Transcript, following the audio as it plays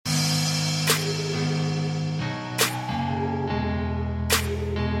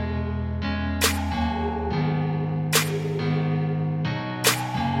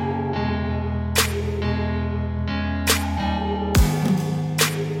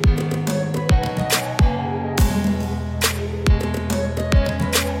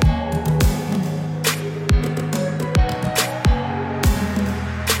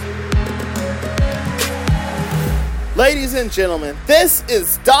Ladies and gentlemen, this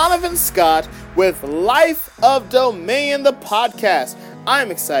is Donovan Scott with Life of Dominion, the podcast.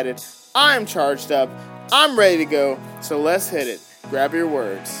 I'm excited, I'm charged up, I'm ready to go, so let's hit it. Grab your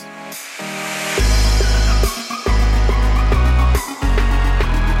words.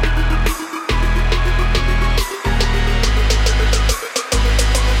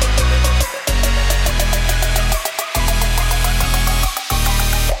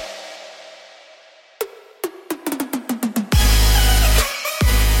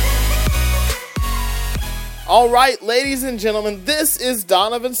 All right, ladies and gentlemen, this is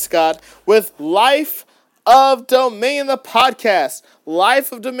Donovan Scott with Life of Dominion, the podcast,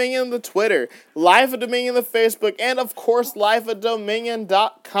 Life of Dominion, the Twitter, Life of Dominion, the Facebook, and of course,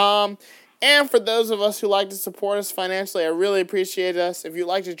 lifeofdominion.com. And for those of us who like to support us financially, I really appreciate us. If you'd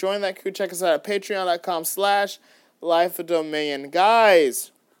like to join that crew, check us out at patreon.com/lifeofdominion.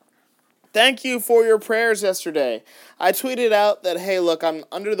 Guys, thank you for your prayers yesterday. I tweeted out that, hey, look, I'm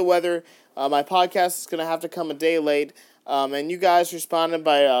under the weather. My podcast is going to have to come a day late, and you guys responded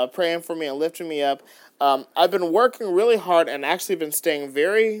by praying for me and lifting me up. I've been working really hard and actually been staying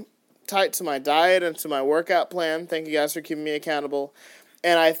very tight to my diet and to my workout plan. Thank you guys for keeping me accountable.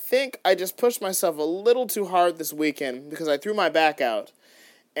 And I think I just pushed myself a little too hard this weekend because I threw my back out.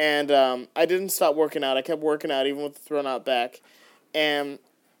 And I didn't stop working out. I kept working out even with the thrown out back. And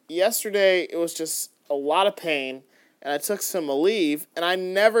yesterday it was just a lot of pain, and I took some Aleve, and I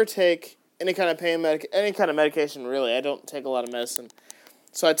never take any kind of any kind of medication, really. I don't take a lot of medicine.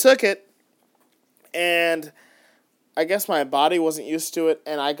 So I took it, and I guess my body wasn't used to it,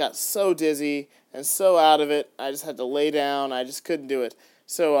 and I got so dizzy and so out of it, I just had to lay down. I just couldn't do it.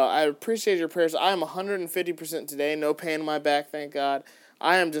 So I appreciate your prayers. I am 150% today, no pain in my back, thank God.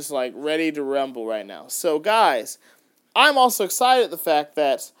 I am just like ready to rumble right now. So guys, I'm also excited at the fact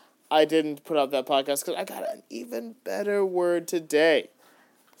that I didn't put out that podcast because I got an even better word today.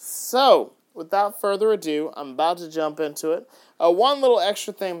 So, without further ado, I'm about to jump into it. One little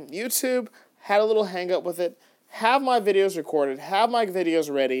extra thing, YouTube had a little hang up with it. Have my videos recorded, have my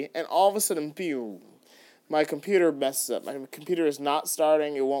videos ready, and all of a sudden, pew, my computer messes up. My computer is not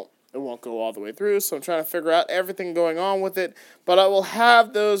starting. It won't go all the way through, so I'm trying to figure out everything going on with it. But I will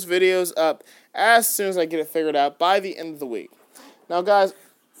have those videos up as soon as I get it figured out by the end of the week. Now, guys,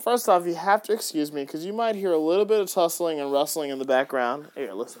 first off, you have to excuse me because you might hear a little bit of tussling and rustling in the background.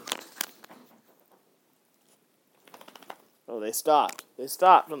 Here, listen. Oh, they stopped. They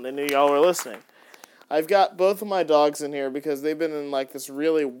stopped when they knew y'all were listening. I've got both of my dogs in here because they've been in like this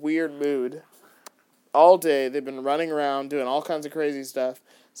really weird mood all day. They've been running around doing all kinds of crazy stuff.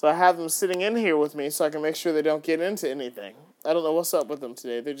 So I have them sitting in here with me so I can make sure they don't get into anything. I don't know what's up with them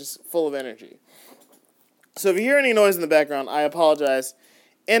today. They're just full of energy. So if you hear any noise in the background, I apologize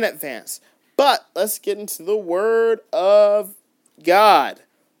in advance. But let's get into the Word of God.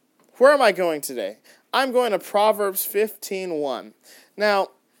 Where am I going today? I'm going to Proverbs 15:1.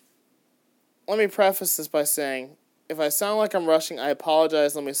 Now, let me preface this by saying, if I sound like I'm rushing, I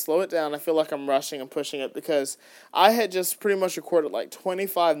apologize. Let me slow it down. I feel like I'm rushing and pushing it because I had just pretty much recorded like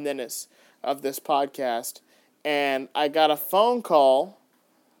 25 minutes of this podcast, and I got a phone call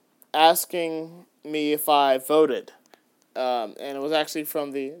asking me if I voted. And it was actually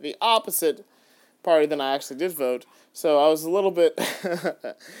from the opposite party than I actually did vote. So I was a little bit...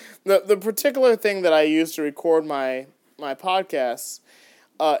 the particular thing that I use to record my podcasts,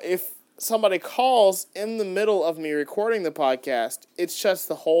 if somebody calls in the middle of me recording the podcast, it shuts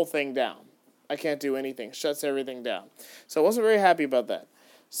the whole thing down. I can't do anything. It shuts everything down. So I wasn't very happy about that.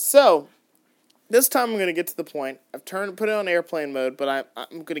 So this time I'm going to get to the point. I've put it on airplane mode, but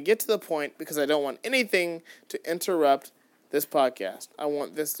I'm going to get to the point because I don't want anything to interrupt this podcast. I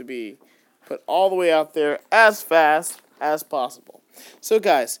want this to be put all the way out there as fast as possible. So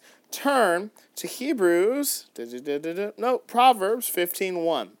guys, turn to Proverbs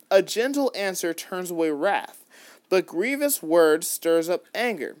 15:1. A gentle answer turns away wrath, but grievous words stirs up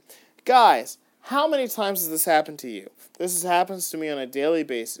anger. Guys, how many times has this happened to you? This happens to me on a daily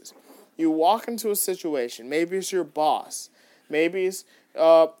basis. You walk into a situation, maybe it's your boss, maybe it's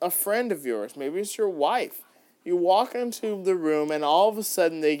a friend of yours, maybe it's your wife. You walk into the room and all of a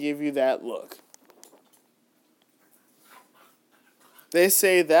sudden they give you that look. They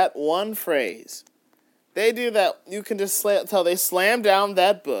say that one phrase. They do that. You can just tell they slam down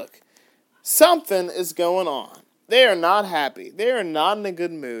that book. Something is going on. They are not happy. They are not in a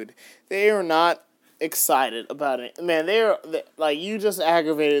good mood. They are not excited about it. Man, like you just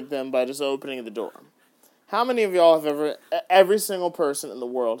aggravated them by just opening the door. How many of y'all have every single person in the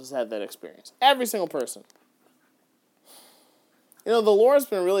world has had that experience? Every single person. You know, the Lord's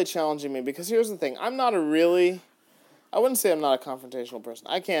been really challenging me because here's the thing. I'm not a really I wouldn't say I'm not a confrontational person.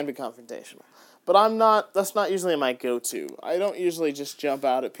 I can be confrontational. But I'm not, that's not usually my go-to. I don't usually just jump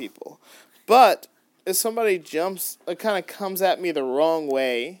out at people. But if somebody kind of comes at me the wrong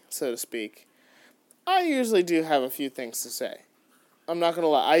way, so to speak, I usually do have a few things to say. I'm not going to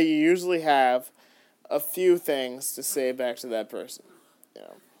lie. I usually have a few things to say back to that person. You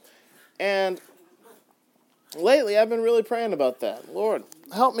know. And lately, I've been really praying about that. Lord,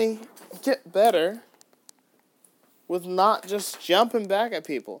 help me get better with not just jumping back at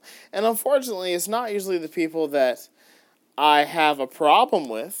people. And unfortunately, it's not usually the people that I have a problem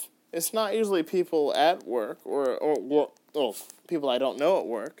with. It's not usually people at work or people I don't know at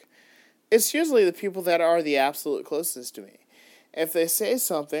work. It's usually the people that are the absolute closest to me. If they say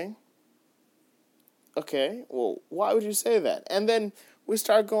something, okay, well, why would you say that? And then we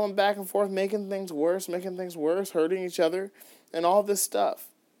start going back and forth, making things worse, hurting each other, and all this stuff.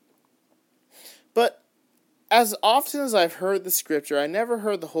 But as often as I've heard the scripture, I never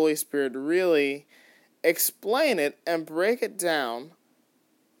heard the Holy Spirit really explain it and break it down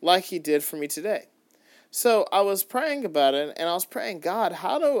like he did for me today. So I was praying about it, and I was praying, God,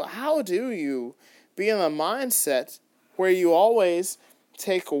 how do you be in the mindset where you always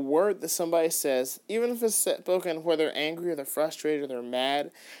take a word that somebody says, even if it's spoken where they're angry or they're frustrated or they're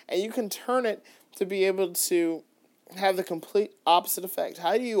mad, and you can turn it to be able to have the complete opposite effect?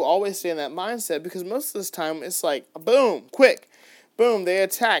 How do you always stay in that mindset? Because most of this time it's like, boom, quick. Boom, they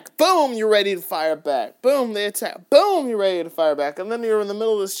attack. Boom, you're ready to fire back. Boom, they attack. Boom, you're ready to fire back. And then you're in the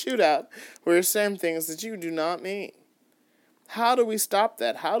middle of this shootout where you're saying things that you do not mean. How do we stop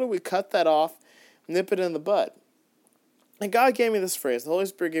that? How do we cut that off, nip it in the bud? And God gave me this phrase. The Holy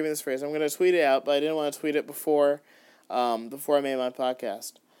Spirit gave me this phrase. I'm going to tweet it out, but I didn't want to tweet it before I made my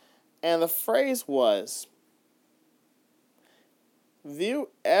podcast. And the phrase was, view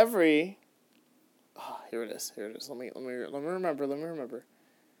every... Oh, here it is. Let me remember.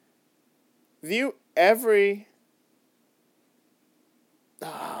 View every...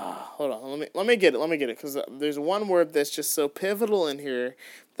 Hold on. Let me get it. Because there's one word that's just so pivotal in here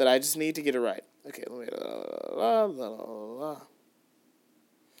that I just need to get it right. Okay,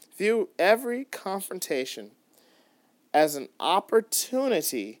 View every confrontation as an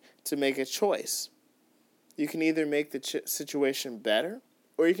opportunity to make a choice. You can either make the situation better,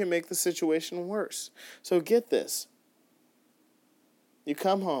 or you can make the situation worse. So get this. You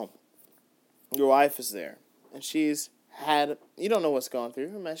come home. Your wife is there. And you don't know what's going through.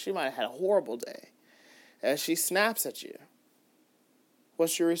 Man, she might have had a horrible day. As she snaps at you.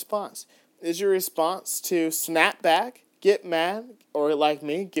 What's your response? Is your response to snap back, get mad, or like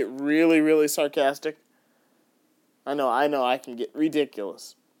me, get really, really sarcastic? I know, I can get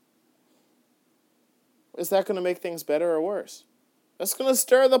ridiculous. Is that going to make things better or worse? That's going to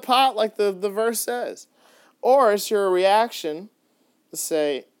stir the pot like the verse says. Or is your reaction to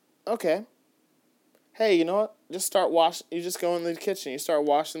say, okay, hey, you know what? Just start washing. You just go in the kitchen. You start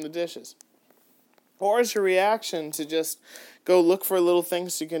washing the dishes. Or is your reaction to just go look for little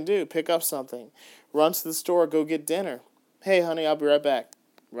things you can do? Pick up something. Run to the store. Go get dinner. Hey, honey, I'll be right back.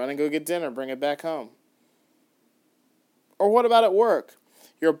 Run and go get dinner. Bring it back home. Or what about at work?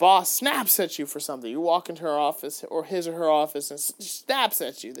 Your boss snaps at you for something. You walk into her office or his or her office and snaps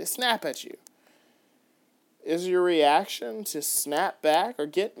at you. They snap at you. Is your reaction to snap back or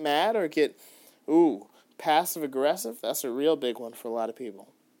get mad or get, passive aggressive? That's a real big one for a lot of people.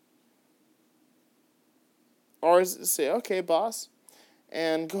 Or is it say, okay, boss,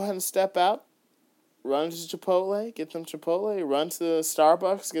 and go ahead and step out, run to Chipotle, get them Chipotle, run to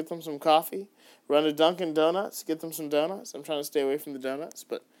Starbucks, get them some coffee, run to Dunkin' Donuts, get them some donuts. I'm trying to stay away from the donuts,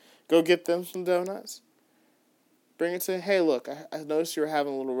 but go get them some donuts. Bring it to, hey, look, I noticed you were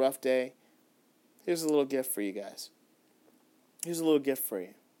having a little rough day. Here's a little gift for you guys. Here's a little gift for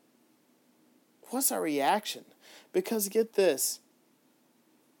you. What's our reaction? Because get this.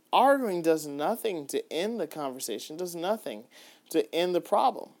 Arguing does nothing to end the conversation, does nothing to end the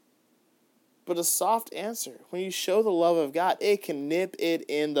problem. But a soft answer, when you show the love of God, it can nip it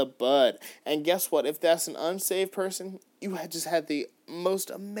in the bud. And guess what? If that's an unsaved person, you just had the most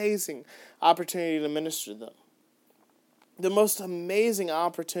amazing opportunity to minister to them. The most amazing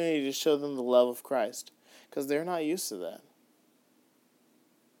opportunity to show them the love of Christ. Because they're not used to that.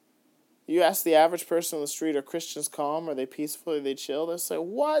 You ask the average person on the street, are Christians calm? Are they peaceful? Are they chill? They'll say,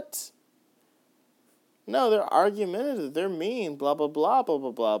 what? No, they're argumentative. They're mean. Blah, blah, blah, blah,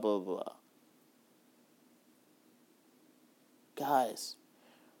 blah, blah, blah, blah. Guys,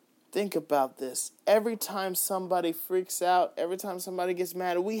 think about this. Every time somebody freaks out, every time somebody gets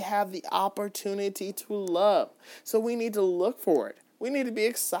mad, we have the opportunity to love. So we need to look for it. We need to be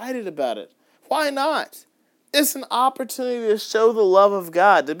excited about it. Why not? It's an opportunity to show the love of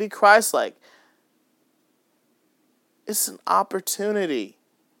God, to be Christ-like. It's an opportunity.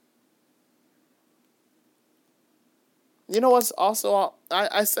 You know what's also,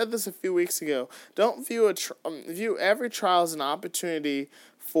 I said this a few weeks ago, don't view view every trial as an opportunity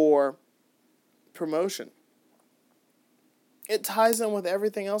for promotion. It ties in with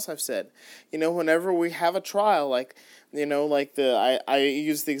everything else I've said. Whenever we have a trial, like I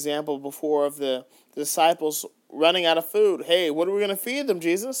used the example before of the disciples running out of food. Hey, what are we going to feed them,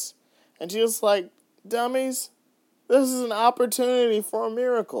 Jesus? And Jesus like, dummies, this is an opportunity for a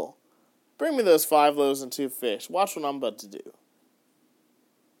miracle. Bring me those 5 loaves and 2 fish. Watch what I'm about to do.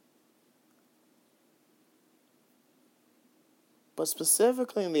 But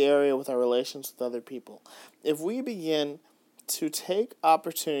specifically in the area with our relations with other people, if we begin to take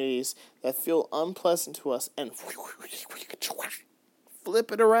opportunities that feel unpleasant to us and flip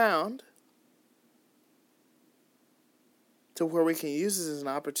it around to where we can use this as an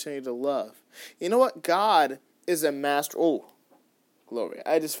opportunity to love. You know what? God is a master. Oh, glory.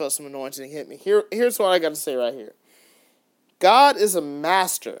 I just felt some anointing hit me. Here's what I got to say right here. God is a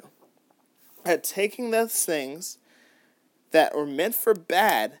master at taking those things that were meant for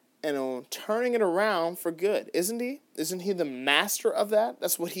bad and turning it around for good. Isn't he? Isn't he the master of that?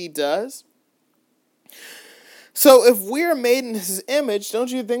 That's what he does. So if we're made in his image,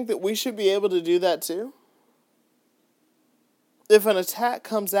 don't you think that we should be able to do that too? If an attack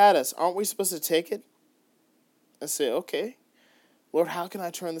comes at us, aren't we supposed to take it and say, okay, Lord, how can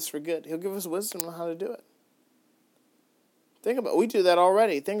I turn this for good? He'll give us wisdom on how to do it. Think about it. We do that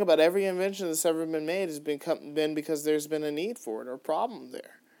already. Think about every invention that's ever been made has been because there's been a need for it or a problem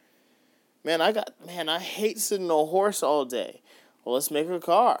there. I hate sitting on a horse all day. Well, let's make a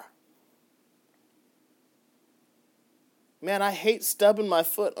car. Man, I hate stubbing my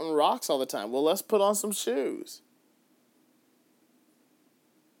foot on rocks all the time. Well, let's put on some shoes.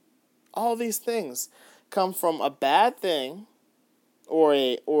 All these things come from a bad thing or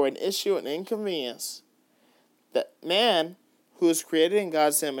an issue, an inconvenience that man who is created in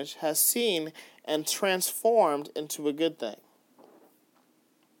God's image has seen and transformed into a good thing.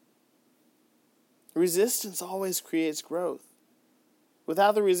 Resistance always creates growth.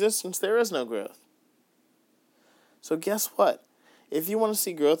 Without the resistance, there is no growth. So guess what? If you want to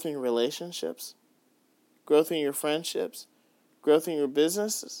see growth in your relationships, growth in your friendships, growth in your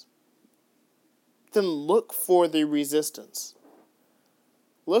businesses, then look for the resistance.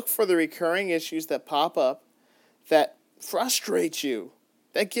 Look for the recurring issues that pop up that frustrate you,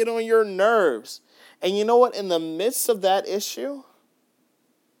 that get on your nerves. And you know what? In the midst of that issue,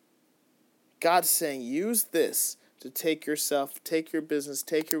 God's saying, use this to take yourself, take your business,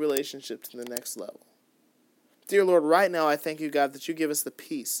 take your relationship to the next level. Dear Lord, right now I thank you, God, that you give us the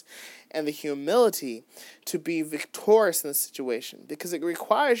peace and the humility to be victorious in this situation, because it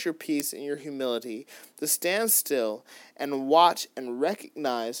requires your peace and your humility to stand still and watch and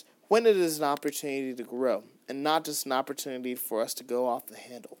recognize when it is an opportunity to grow and not just an opportunity for us to go off the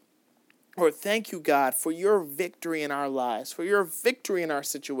handle. Lord, thank you, God, for your victory in our lives, for your victory in our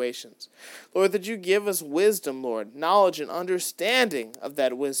situations. Lord, that you give us wisdom, Lord, knowledge and understanding of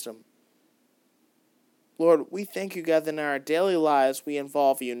that wisdom. Lord, we thank you, God, that in our daily lives we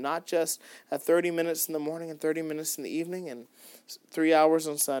involve you, not just at 30 minutes in the morning and 30 minutes in the evening and 3 hours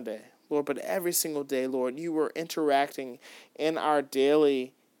on Sunday, Lord, but every single day, Lord, you were interacting in our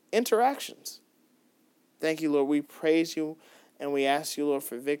daily interactions. Thank you, Lord. We praise you and we ask you, Lord,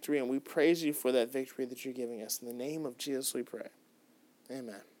 for victory, and we praise you for that victory that you're giving us. In the name of Jesus we pray.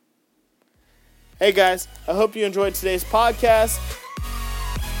 Amen. Hey, guys, I hope you enjoyed today's podcast.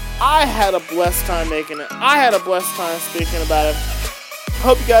 I had a blessed time making it. I had a blessed time speaking about it.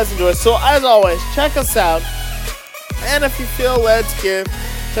 Hope you guys enjoyed. So, as always, check us out. And if you feel led to give,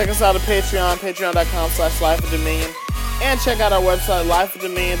 check us out at Patreon, patreon.com/lifeofdominion. And check out our website,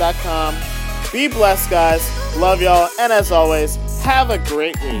 lifeofdominion.com. Be blessed, guys. Love y'all. And as always, have a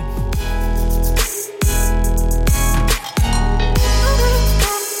great week.